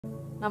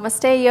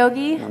Namaste,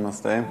 Yogi.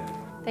 Namaste.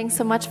 Thanks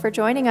so much for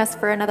joining us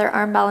for another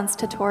arm balance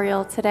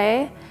tutorial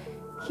today.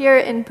 Here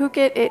in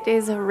Phuket, it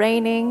is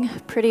raining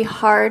pretty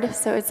hard,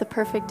 so it's a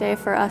perfect day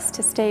for us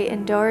to stay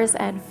indoors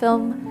and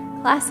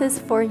film classes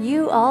for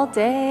you all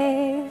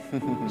day.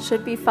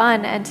 Should be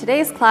fun. And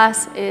today's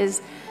class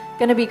is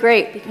going to be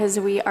great because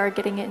we are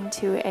getting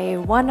into a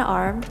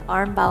one-armed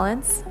arm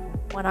balance,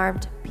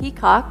 one-armed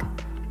peacock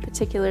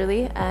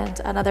particularly, and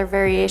another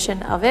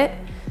variation of it.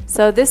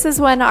 So this is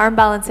when arm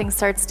balancing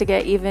starts to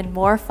get even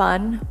more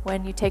fun,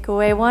 when you take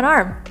away one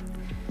arm.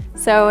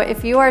 So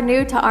if you are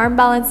new to arm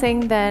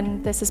balancing,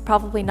 then this is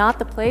probably not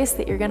the place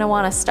that you're going to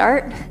want to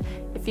start.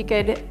 If you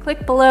could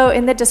click below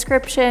in the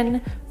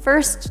description,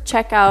 first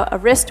check out a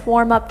wrist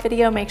warm-up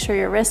video, make sure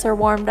your wrists are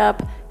warmed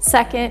up.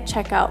 Second,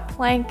 check out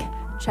plank,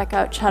 check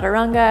out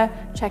chaturanga,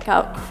 check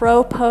out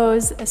crow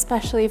pose,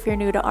 especially if you're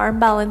new to arm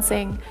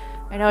balancing.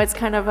 I know it's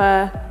kind of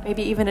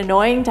maybe even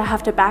annoying to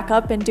have to back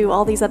up and do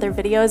all these other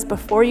videos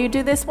before you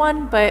do this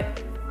one,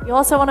 but you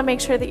also want to make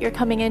sure that you're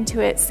coming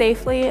into it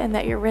safely and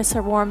that your wrists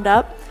are warmed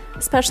up,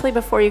 especially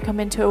before you come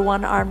into a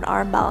one-armed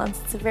arm balance.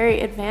 It's a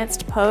very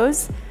advanced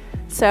pose,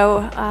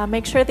 so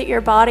make sure that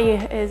your body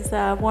is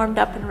warmed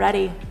up and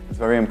ready. It's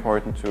very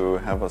important to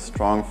have a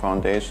strong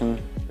foundation,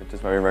 which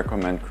is why we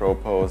recommend crow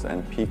pose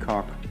and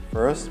peacock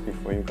first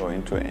before you go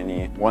into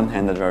any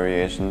one-handed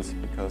variations,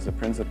 because the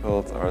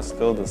principles are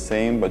still the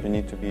same, but you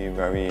need to be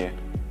very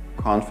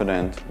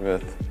confident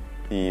with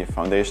the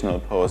foundational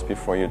pose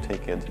before you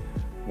take it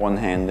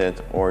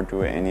one-handed or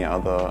do any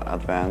other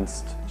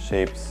advanced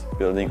shapes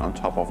building on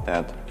top of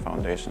that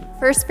foundation.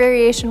 First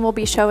variation we'll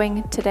be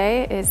showing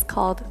today is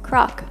called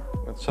Croc.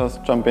 Let's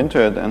just jump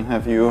into it and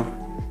have you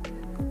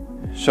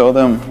show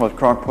them what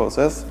Croc pose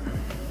is.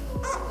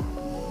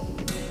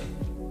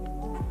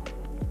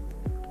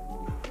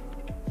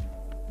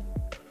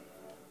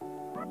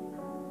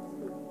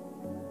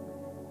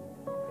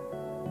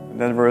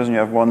 In that version you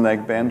have one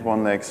leg bent,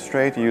 one leg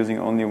straight, you're using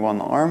only one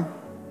arm.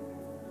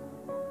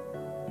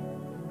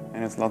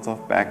 And it's lots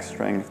of back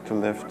strength to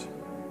lift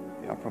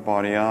the upper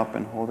body up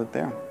and hold it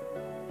there.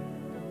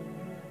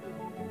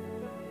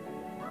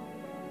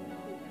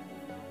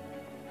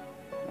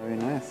 Very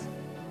nice.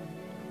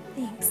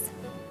 Thanks.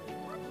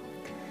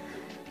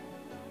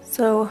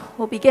 So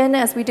we'll begin,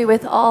 as we do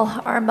with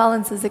all arm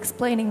balances,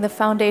 explaining the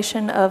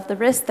foundation of the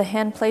wrist, the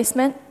hand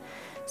placement.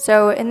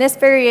 So in this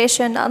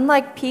variation,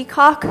 unlike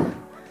peacock,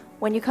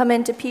 when you come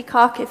into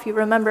peacock, if you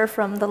remember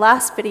from the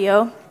last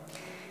video,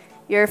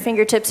 your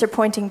fingertips are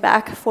pointing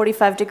back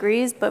 45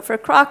 degrees, but for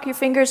Croc, your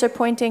fingers are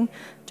pointing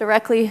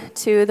directly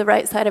to the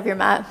right side of your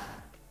mat,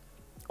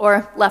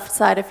 or left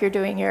side if you're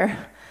doing your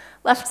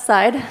left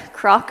side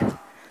Croc.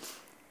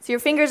 So your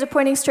fingers are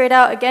pointing straight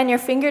out. Again, your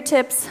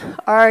fingertips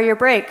are your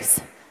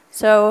brakes.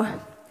 So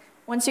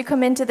once you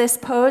come into this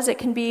pose, it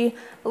can be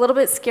a little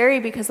bit scary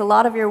because a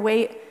lot of your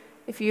weight,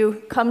 if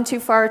you come too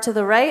far to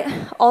the right,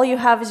 all you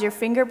have is your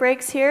finger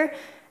brakes here.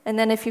 And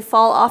then if you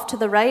fall off to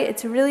the right,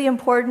 it's really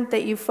important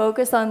that you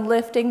focus on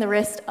lifting the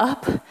wrist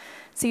up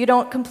so you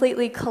don't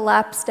completely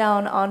collapse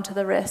down onto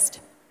the wrist.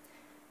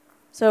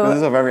 So this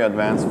is a very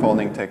advanced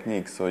falling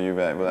technique, so you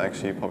will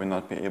actually probably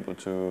not be able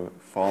to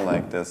fall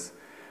like this.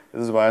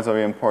 This is why it's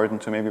very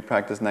important to maybe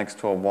practice next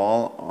to a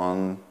wall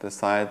on the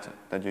side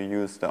that you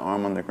use the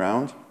arm on the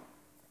ground,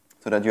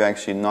 so that you're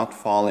actually not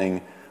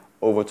falling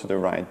over to the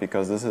right,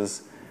 because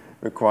this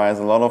requires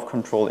a lot of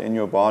control in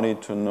your body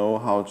to know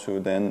how to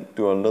then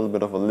do a little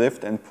bit of a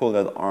lift and pull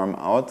that arm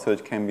out. So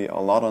it can be a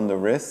lot on the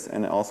wrists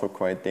and also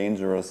quite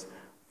dangerous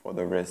for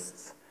the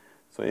wrists.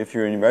 So if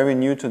you're very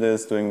new to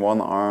this, doing one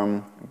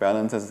arm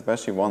balances,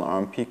 especially one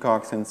arm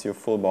peacock, since your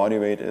full body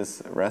weight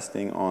is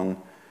resting on,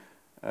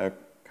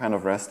 kind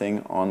of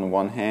resting on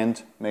one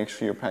hand, make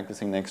sure you're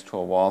practicing next to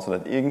a wall so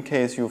that in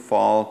case you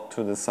fall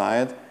to the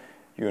side,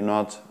 you're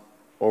not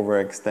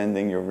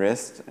overextending your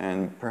wrist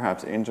and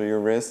perhaps injure your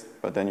wrist,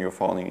 but then you're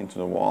falling into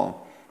the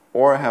wall.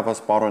 Or have a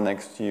spotter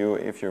next to you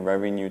if you're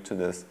very new to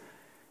this.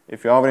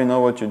 If you already know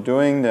what you're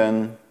doing,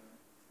 then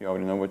you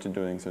already know what you're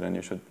doing, so then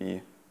you should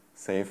be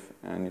safe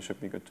and you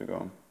should be good to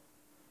go.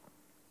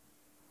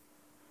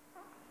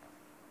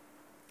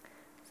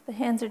 So the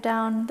hands are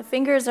down. The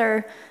fingers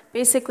are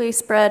basically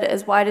spread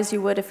as wide as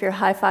you would if you're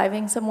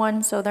high-fiving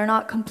someone, so they're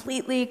not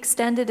completely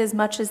extended as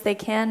much as they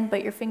can,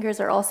 but your fingers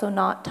are also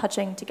not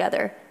touching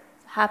together.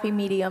 Happy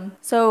medium.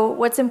 So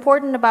what's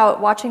important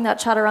about watching that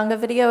chaturanga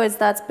video is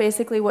that's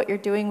basically what you're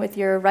doing with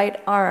your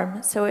right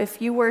arm. So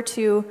if you were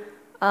to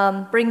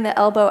bring the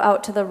elbow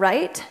out to the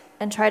right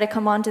and try to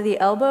come onto the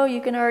elbow,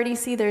 you can already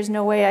see there's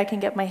no way I can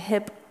get my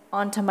hip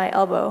onto my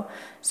elbow.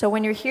 So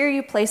when you're here,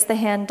 you place the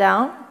hand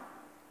down,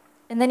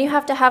 and then you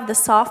have to have the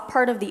soft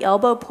part of the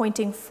elbow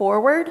pointing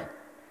forward.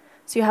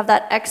 So you have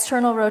that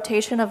external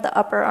rotation of the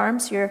upper arm,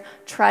 so your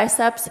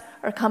triceps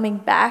are coming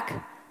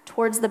back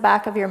towards the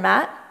back of your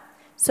mat,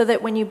 so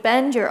that when you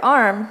bend your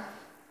arm,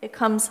 it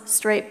comes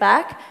straight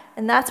back,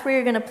 and that's where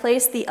you're going to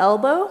place the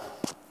elbow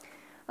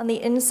on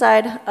the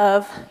inside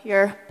of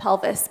your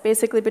pelvis,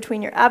 basically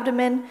between your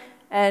abdomen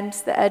and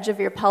the edge of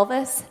your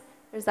pelvis.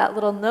 There's that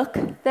little nook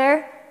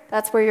there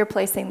that's where you're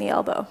placing the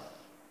elbow.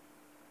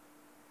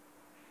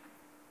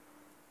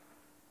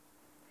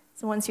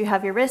 So once you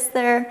have your wrist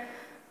there,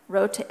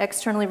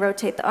 externally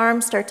rotate the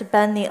arm, start to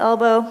bend the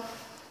elbow,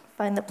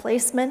 find the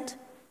placement,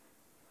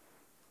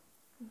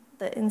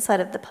 the inside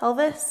of the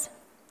pelvis.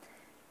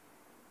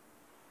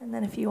 And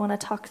then if you want to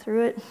talk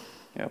through it.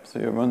 Yep,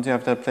 so once you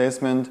have that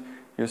placement,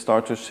 you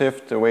start to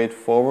shift the weight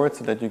forward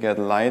so that you get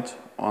light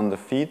on the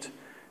feet.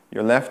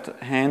 Your left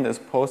hand is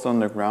posted on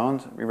the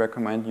ground. We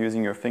recommend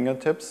using your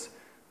fingertips.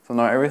 So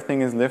now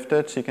everything is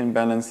lifted. She can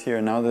balance here.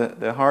 Now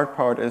the hard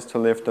part is to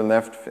lift the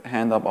left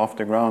hand up off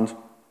the ground.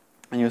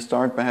 And you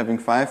start by having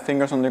 5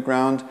 fingers on the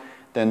ground,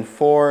 then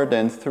 4,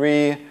 then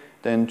 3,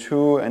 then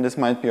 2. And this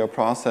might be a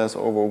process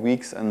over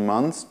weeks and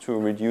months to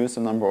reduce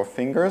the number of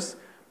fingers.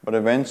 But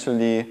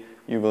eventually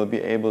you will be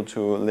able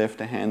to lift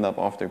the hand up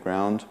off the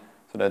ground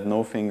so that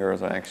no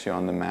fingers are actually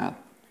on the mat.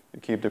 You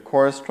keep the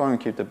core strong, you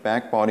keep the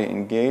back body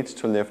engaged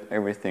to lift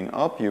everything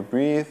up. You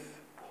breathe,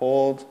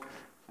 hold,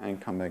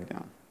 and come back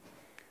down.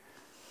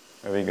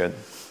 Very good.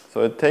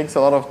 So it takes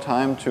a lot of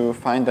time to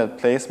find that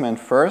placement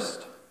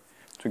first,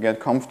 to get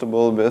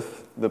comfortable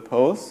with the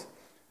pose.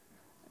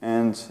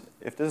 And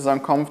if this is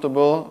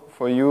uncomfortable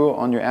for you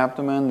on your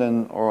abdomen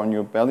then, or on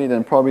your belly,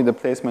 then probably the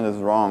placement is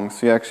wrong.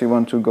 So you actually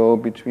want to go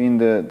between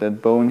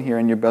that bone here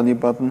and your belly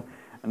button,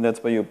 and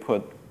that's where you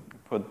put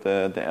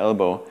the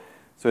elbow.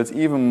 So it's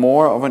even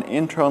more of an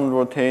internal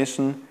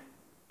rotation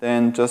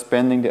than just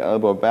bending the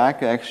elbow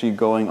back. You're actually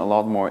going a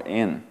lot more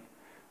in.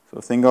 So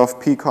think of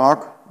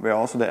Peacock, where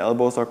also the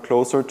elbows are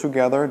closer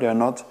together.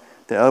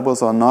 The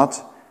elbows are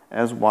not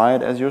as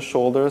wide as your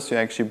shoulders. You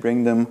actually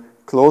bring them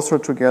closer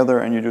together,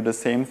 and you do the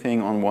same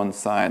thing on one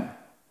side.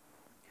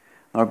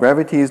 Now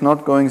gravity is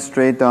not going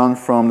straight down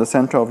from the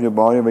center of your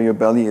body where your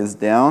belly is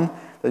down.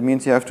 That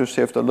means you have to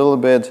shift a little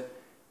bit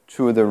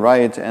to the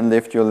right and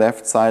lift your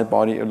left side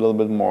body a little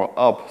bit more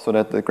up so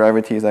that the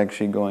gravity is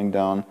actually going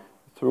down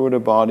through the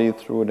body,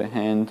 through the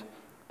hand,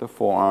 the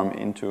forearm,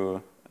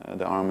 into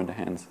the arm and the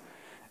hands,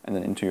 and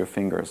then into your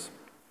fingers.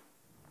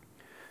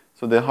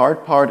 So the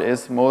hard part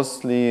is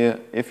mostly,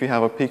 if you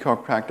have a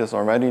peacock practice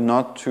already,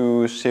 not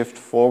to shift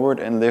forward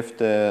and lift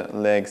the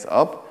legs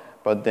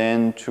up, but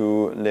then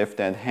to lift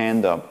that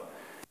hand up.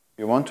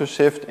 You want to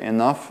shift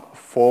enough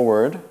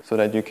forward so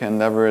that you can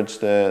leverage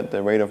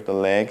the weight of the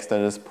legs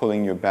that is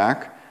pulling you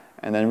back.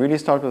 And then really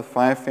start with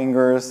 5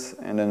 fingers,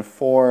 and then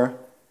 4,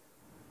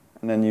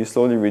 and then you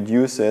slowly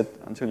reduce it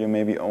until you're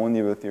maybe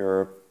only with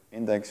your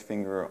index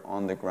finger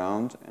on the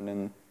ground. And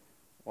then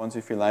once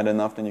you feel light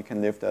enough, then you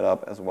can lift that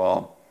up as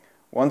well.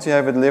 Once you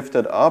have it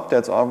lifted up,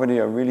 that's already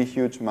a really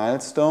huge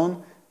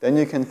milestone. Then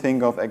you can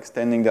think of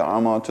extending the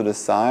arm out to the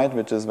side,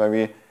 which is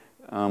very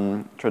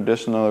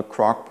traditional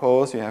Croc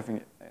pose.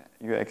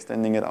 You're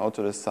extending it out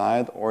to the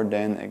side, or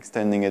then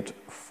extending it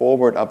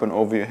forward up and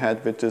over your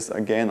head, which is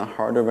again a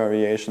harder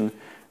variation,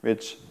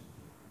 which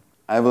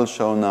I will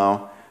show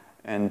now.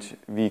 And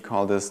we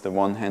call this the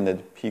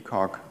one-handed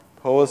peacock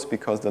pose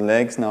because the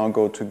legs now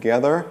go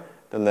together.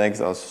 The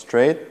legs are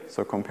straight,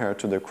 so compared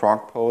to the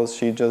Croc pose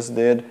she just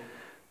did,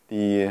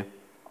 the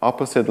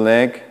opposite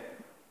leg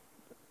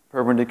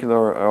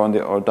perpendicular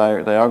or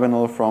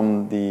diagonal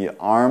from the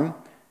arm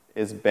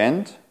is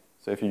bent.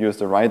 So if you use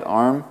the right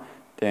arm,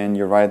 then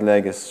your right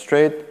leg is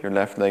straight, your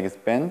left leg is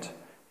bent.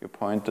 You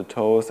point the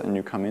toes and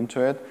you come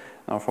into it.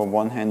 Now for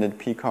one-handed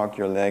peacock,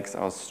 your legs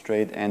are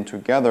straight and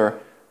together,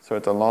 so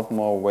it's a lot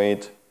more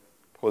weight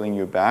pulling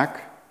you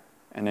back.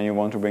 And then you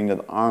want to bring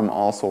that arm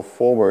also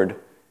forward,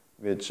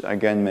 which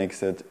again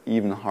makes it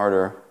even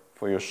harder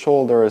for your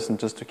shoulders and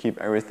just to keep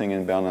everything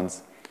in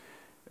balance.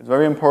 It's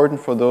very important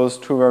for those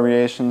 2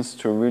 variations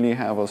to really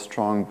have a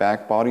strong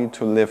back body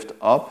to lift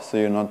up, so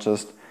you're not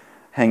just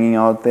hanging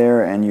out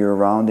there and you're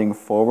rounding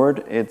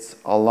forward. It's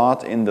a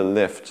lot in the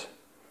lift.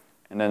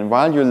 And then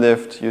while you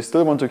lift, you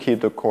still want to keep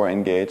the core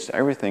engaged.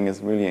 Everything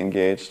is really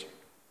engaged.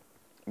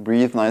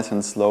 Breathe nice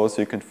and slow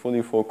so you can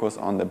fully focus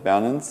on the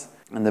balance.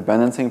 And the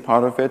balancing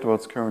part of it,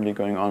 what's currently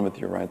going on with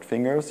your right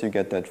fingers, you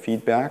get that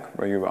feedback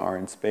where you are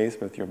in space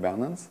with your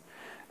balance.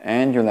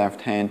 And your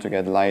left hand to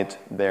get light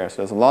there. So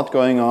there's a lot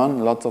going on,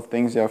 lots of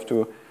things you have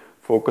to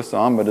focus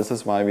on, but this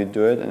is why we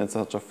do it, and it's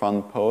such a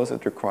fun pose.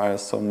 It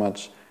requires so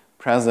much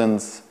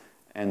presence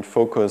and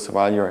focus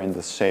while you're in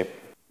this shape.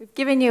 We've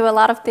given you a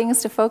lot of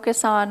things to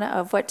focus on,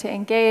 of what to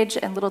engage,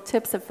 and little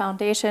tips of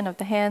foundation of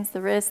the hands,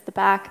 the wrists, the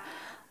back,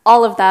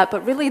 all of that.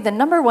 But really the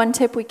number 1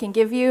 tip we can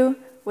give you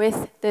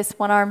with this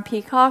one-arm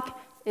peacock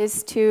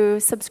is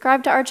to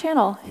subscribe to our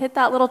channel. Hit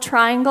that little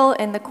triangle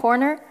in the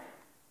corner.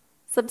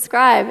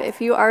 Subscribe. If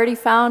you already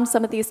found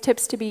some of these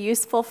tips to be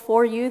useful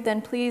for you,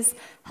 then please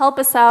help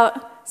us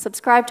out.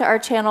 Subscribe to our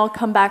channel.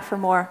 Come back for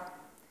more.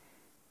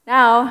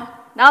 Now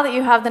that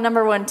you have the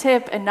number 1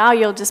 tip, and now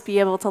you'll just be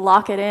able to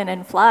lock it in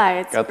and fly.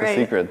 It's got great.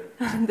 The secret.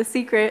 The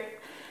secret.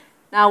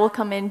 Now we'll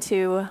come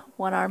into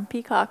one-arm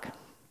peacock.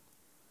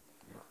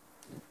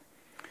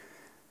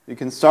 You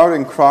can start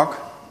in Croc,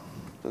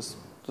 just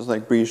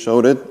like Bre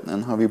showed it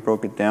and how we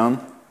broke it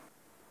down.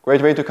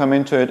 Great way to come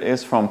into it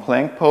is from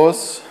plank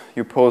pose.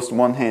 You post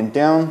one hand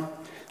down,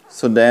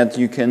 so that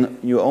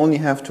you only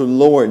have to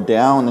lower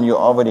down and you're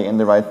already in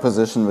the right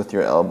position with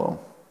your elbow.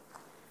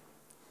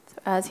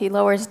 As he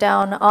lowers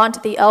down onto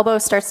the elbow,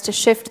 starts to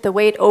shift the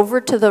weight over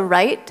to the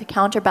right to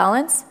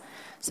counterbalance.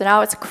 So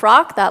now it's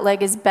Croc, that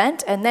leg is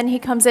bent, and then he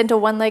comes into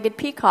one-legged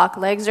Peacock.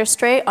 Legs are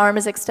straight, arm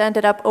is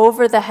extended up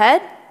over the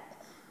head.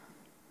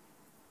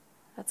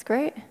 That's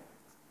great.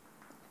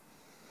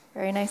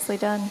 Very nicely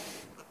done.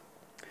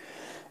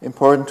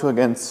 Important to,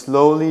 again,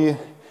 slowly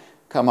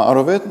come out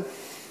of it,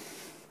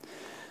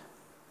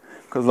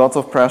 because lots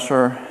of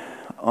pressure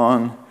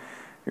on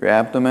your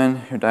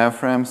abdomen, your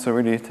diaphragm, so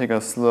really take a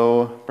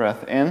slow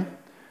breath in.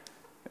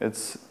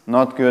 It's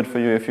not good for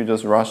you if you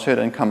just rush it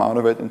and come out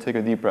of it and take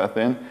a deep breath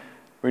in.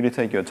 Really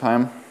take your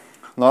time.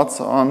 Lots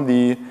on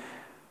the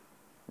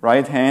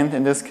right hand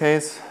in this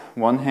case.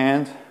 One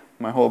hand,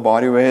 my whole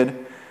body weight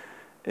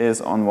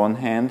is on one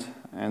hand,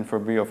 and for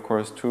Bre, of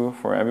course, two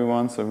for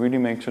everyone. So really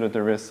make sure that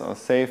the wrists are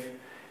safe,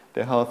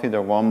 they're healthy,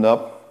 they're warmed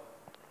up.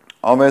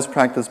 Always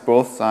practice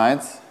both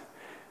sides.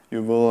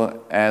 You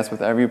will, as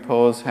with every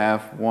pose,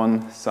 have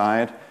one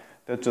side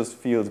that just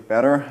feels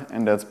better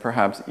and that's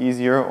perhaps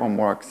easier or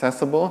more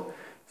accessible.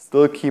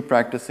 Still keep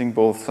practicing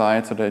both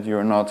sides so that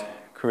you're not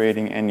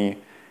creating any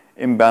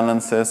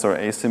imbalances or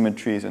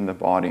asymmetries in the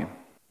body.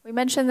 We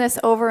mention this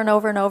over and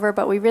over and over,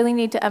 but we really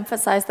need to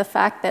emphasize the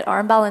fact that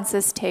arm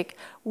balances take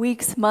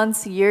weeks,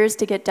 months, years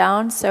to get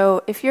down.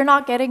 So if you're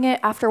not getting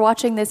it after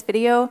watching this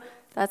video,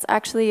 that's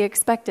actually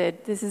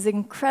expected. This is an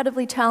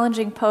incredibly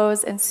challenging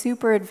pose and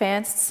super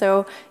advanced,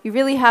 so you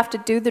really have to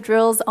do the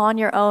drills on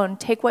your own.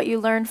 Take what you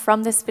learned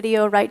from this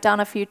video, write down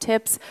a few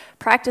tips,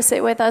 practice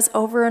it with us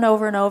over and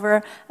over and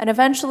over, and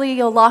eventually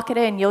you'll lock it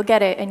in, you'll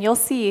get it, and you'll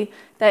see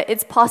that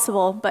it's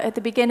possible. But at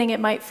the beginning it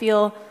might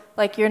feel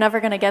like you're never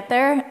gonna get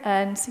there,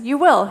 and you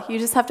will. You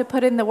just have to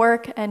put in the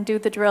work and do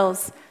the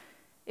drills.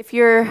 If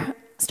you're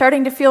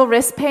starting to feel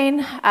wrist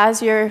pain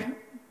as you're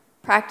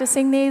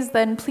practicing these,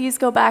 then please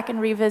go back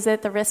and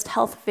revisit the wrist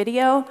health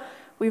video.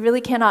 We really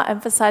cannot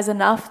emphasize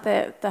enough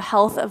that the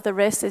health of the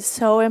wrist is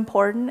so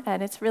important,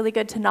 and it's really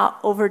good to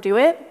not overdo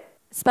it,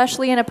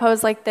 especially in a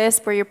pose like this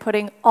where you're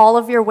putting all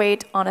of your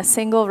weight on a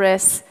single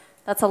wrist.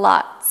 That's a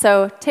lot.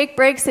 So take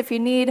breaks if you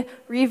need,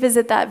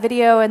 revisit that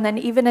video, and then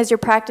even as you're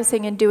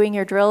practicing and doing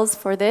your drills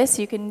for this,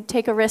 you can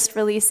take a wrist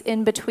release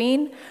in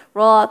between,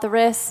 roll out the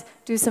wrists,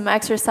 do some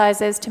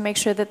exercises to make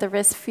sure that the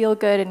wrists feel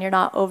good and you're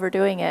not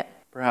overdoing it.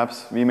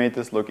 Perhaps we made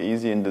this look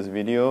easy in this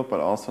video, but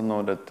also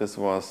know that this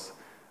was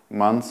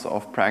months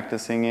of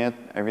practicing it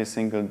every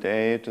single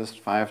day, just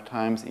 5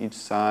 times each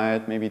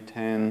side, maybe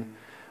 10,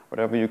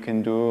 whatever you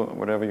can do,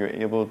 whatever you're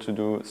able to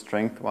do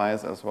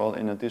strength-wise as well,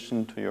 in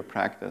addition to your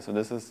practice. So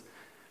this is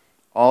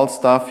all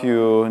stuff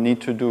you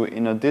need to do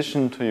in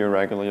addition to your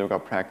regular yoga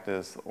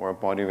practice or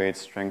bodyweight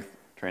strength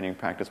training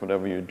practice,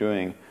 whatever you're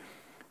doing.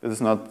 This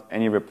is not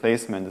any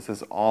replacement, this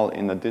is all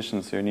in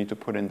addition, so you need to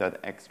put in that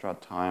extra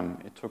time.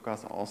 It took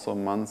us also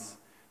months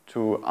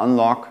to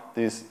unlock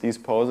these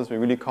poses. We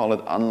really call it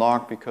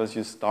unlock because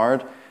you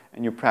start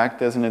and you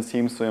practice and it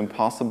seems so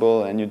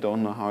impossible and you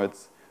don't know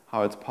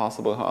how it's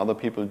possible, how other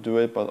people do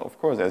it. But of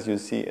course, as you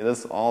see, it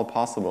is all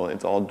possible,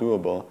 it's all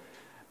doable.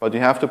 But you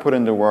have to put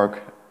in the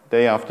work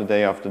day after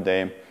day after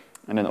day.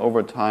 And then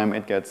over time,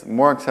 it gets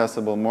more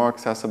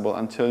accessible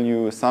until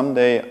you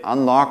someday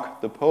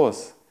unlock the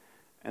pose.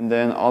 And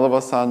then all of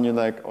a sudden you're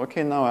like,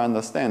 okay, now I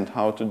understand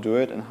how to do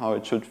it and how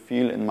it should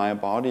feel in my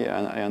body,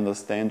 and I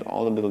understand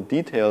all the little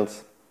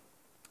details.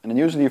 And then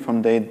usually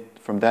from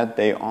that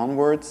day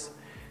onwards,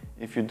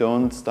 if you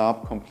don't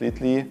stop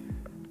completely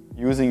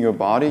using your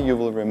body, you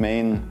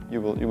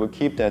will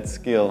keep that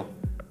skill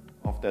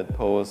of that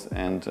pose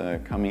and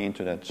coming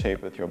into that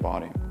shape with your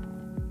body.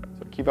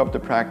 So keep up the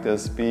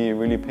practice, be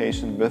really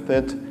patient with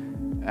it.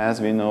 As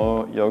we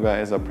know, yoga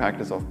is a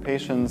practice of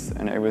patience,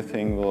 and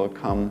everything will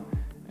come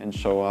and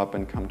show up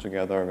and come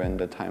together when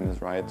the time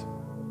is right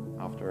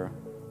after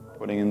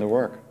putting in the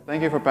work.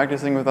 Thank you for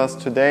practicing with us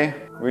today.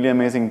 Really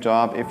amazing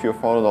job. If you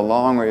followed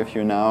along or if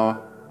you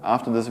now,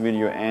 after this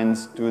video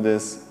ends, do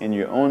this in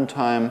your own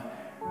time,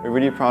 we're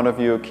really proud of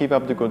you. Keep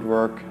up the good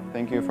work.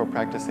 Thank you for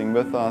practicing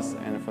with us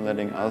and for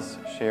letting us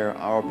share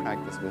our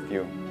practice with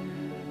you.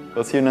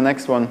 We'll see you in the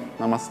next one.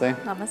 Namaste.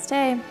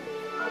 Namaste.